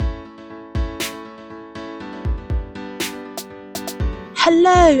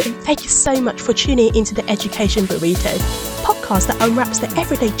Hello, and thank you so much for tuning into the Education Burrito, podcast that unwraps the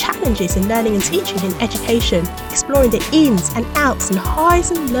everyday challenges in learning and teaching in education, exploring the ins and outs and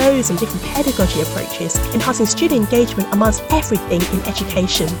highs and lows and different pedagogy approaches, enhancing student engagement amongst everything in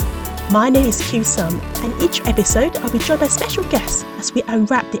education. My name is Q Sum, and each episode I'll be joined by special guests as we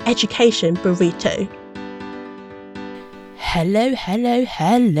unwrap the Education Burrito.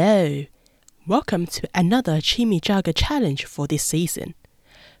 Hello. Welcome to another Chimichanga challenge for this season.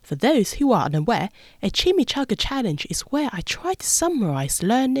 For those who are unaware, a Chimichanga challenge is where I try to summarize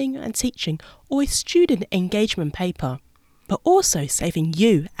learning and teaching or a student engagement paper, but also saving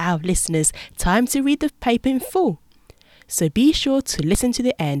you, our listeners, time to read the paper in full. So be sure to listen to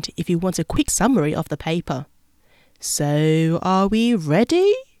the end if you want a quick summary of the paper. So are we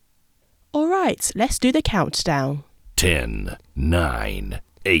ready? Alright, let's do the countdown. 10, 9,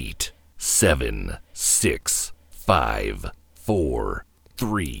 8, 7, 6, 5, 4,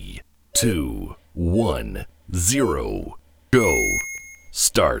 3, 2, 1, 0. Go.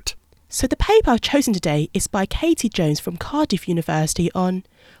 Start. So the paper I've chosen today is by Katie Jones from Cardiff University on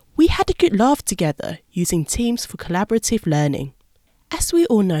We Had a Good Laugh Together Using Teams for Collaborative Learning. As we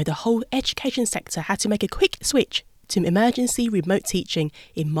all know, the whole education sector had to make a quick switch to emergency remote teaching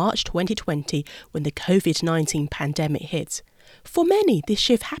in March 2020 when the COVID-19 pandemic hit. For many, this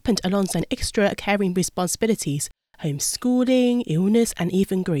shift happened alongside extra caring responsibilities, homeschooling, illness and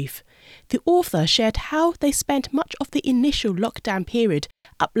even grief. The author shared how they spent much of the initial lockdown period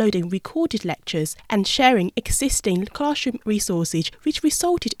uploading recorded lectures and sharing existing classroom resources, which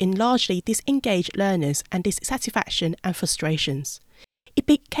resulted in largely disengaged learners and dissatisfaction and frustrations. It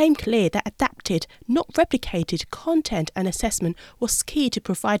became clear that adapted, not replicated content and assessment was key to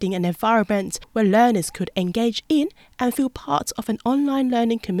providing an environment where learners could engage in and feel part of an online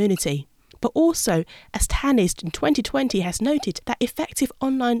learning community. But also, as Tanist in 2020 has noted, that effective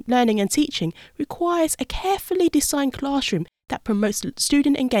online learning and teaching requires a carefully designed classroom that promotes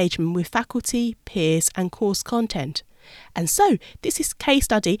student engagement with faculty, peers and course content. And so, this is a case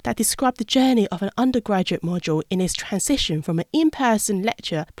study that described the journey of an undergraduate module in its transition from an in-person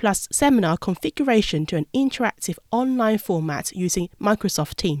lecture plus seminar configuration to an interactive online format using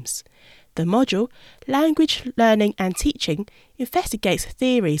Microsoft Teams. The module, Language Learning and Teaching, investigates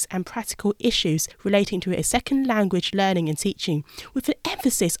theories and practical issues relating to a second language learning and teaching, with an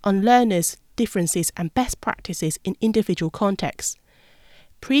emphasis on learners' differences and best practices in individual contexts.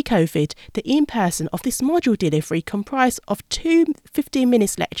 Pre-COVID, the in-person of this module delivery comprised of 2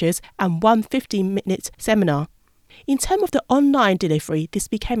 15-minute lectures and 1 15-minute seminar. In terms of the online delivery, this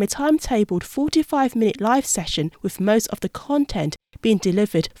became a timetabled 45-minute live session with most of the content being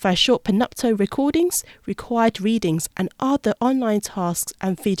delivered via short panopto recordings, required readings and other online tasks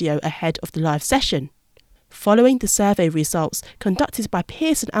and video ahead of the live session. Following the survey results conducted by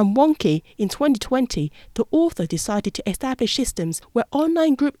Pearson and Wonke in 2020, the author decided to establish systems where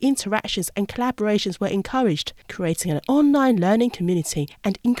online group interactions and collaborations were encouraged, creating an online learning community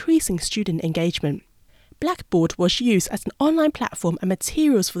and increasing student engagement. Blackboard was used as an online platform and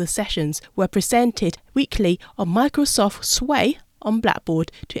materials for the sessions were presented weekly on Microsoft Sway on Blackboard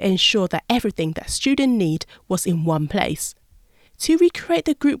to ensure that everything that students need was in one place. To recreate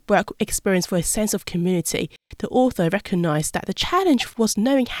the group work experience for a sense of community, the author recognised that the challenge was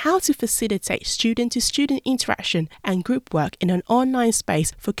knowing how to facilitate student-to-student interaction and group work in an online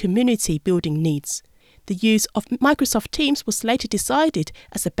space for community building needs. The use of Microsoft Teams was later decided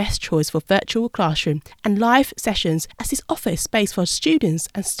as the best choice for virtual classroom and live sessions, as it offers space for students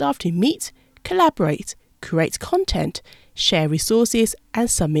and staff to meet, collaborate, create content, share resources and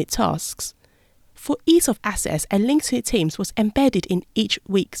submit tasks. For ease of access, a link to Teams was embedded in each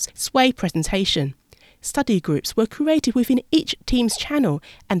week's Sway presentation. Study groups were created within each Teams channel,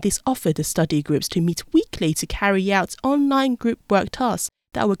 and this offered the study groups to meet weekly to carry out online group work tasks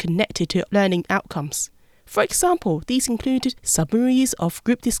that were connected to learning outcomes. For example, these included summaries of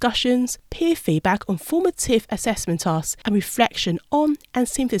group discussions, peer feedback on formative assessment tasks, and reflection on and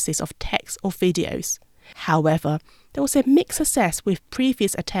synthesis of text or videos. However, there was a mixed success with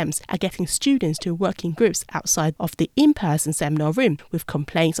previous attempts at getting students to work in groups outside of the in-person seminar room, with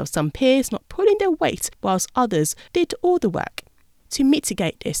complaints of some peers not pulling their weight whilst others did all the work. To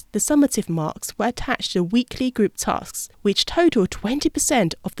mitigate this, the summative marks were attached to weekly group tasks, which totaled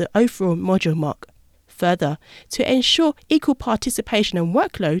 20% of the overall module mark. Further, to ensure equal participation and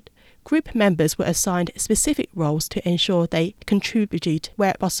workload, group members were assigned specific roles to ensure they contributed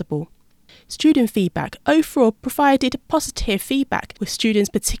where possible. Student feedback overall provided positive feedback, with students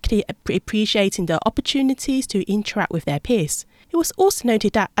particularly appreciating the opportunities to interact with their peers. It was also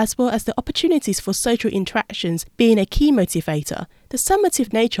noted that, as well as the opportunities for social interactions being a key motivator, the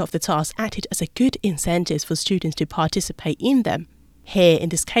summative nature of the task acted as a good incentive for students to participate in them. Here, in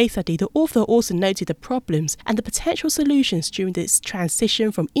this case study, the author also noted the problems and the potential solutions during this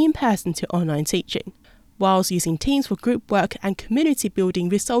transition from in-person to online teaching. Whilst using teams for group work and community building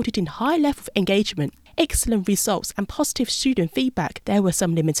resulted in high level of engagement, excellent results and positive student feedback, there were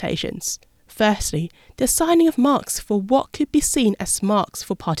some limitations. Firstly, the assigning of marks for what could be seen as marks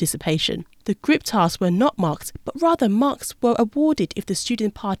for participation. The group tasks were not marked, but rather marks were awarded if the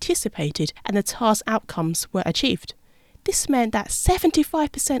student participated and the task outcomes were achieved. This meant that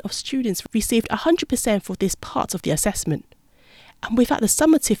 75% of students received 100% for this part of the assessment. And without the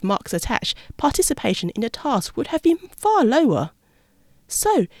summative marks attached, participation in the task would have been far lower.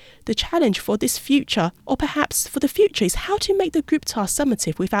 So, the challenge for this future, or perhaps for the future, is how to make the group task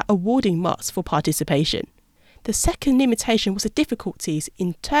summative without awarding marks for participation. The second limitation was the difficulties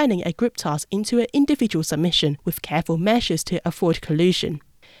in turning a group task into an individual submission with careful measures to avoid collusion.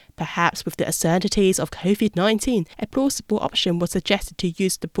 Perhaps with the uncertainties of COVID-19, a plausible option was suggested to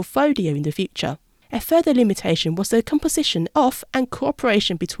use the portfolio in the future. A further limitation was the composition of and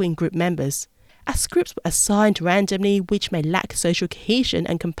cooperation between group members. As groups were assigned randomly, which may lack social cohesion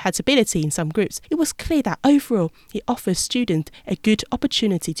and compatibility in some groups, it was clear that overall it offers students a good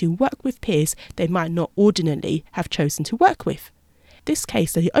opportunity to work with peers they might not ordinarily have chosen to work with. This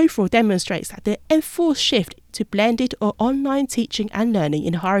case study overall demonstrates that the enforced shift to blended or online teaching and learning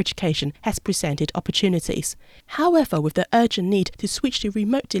in higher education has presented opportunities. However, with the urgent need to switch to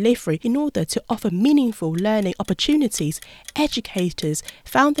remote delivery in order to offer meaningful learning opportunities, educators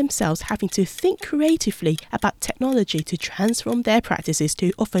found themselves having to think creatively about technology to transform their practices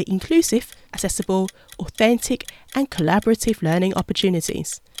to offer inclusive, accessible, authentic, and collaborative learning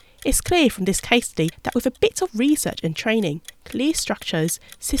opportunities. It's clear from this case study that with a bit of research and training, clear structures,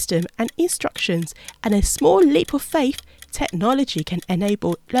 system and instructions, and a small leap of faith, technology can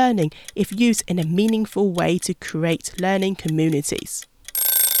enable learning if used in a meaningful way to create learning communities.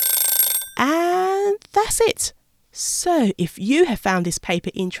 And that's it. So if you have found this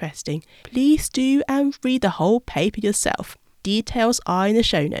paper interesting, please do and read the whole paper yourself. Details are in the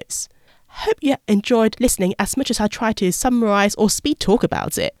show notes. Hope you enjoyed listening as much as I tried to summarize or speed talk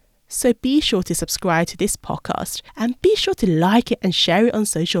about it. So be sure to subscribe to this podcast and be sure to like it and share it on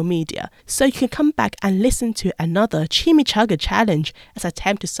social media so you can come back and listen to another Chimichanga challenge as I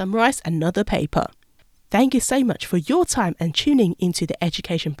attempt to summarize another paper. Thank you so much for your time and tuning into the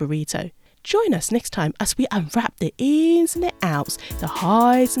Education Burrito. Join us next time as we unwrap the ins and the outs, the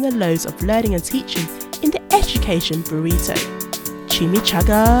highs and the lows of learning and teaching in the Education Burrito.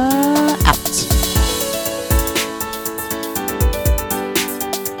 Chimichanga out.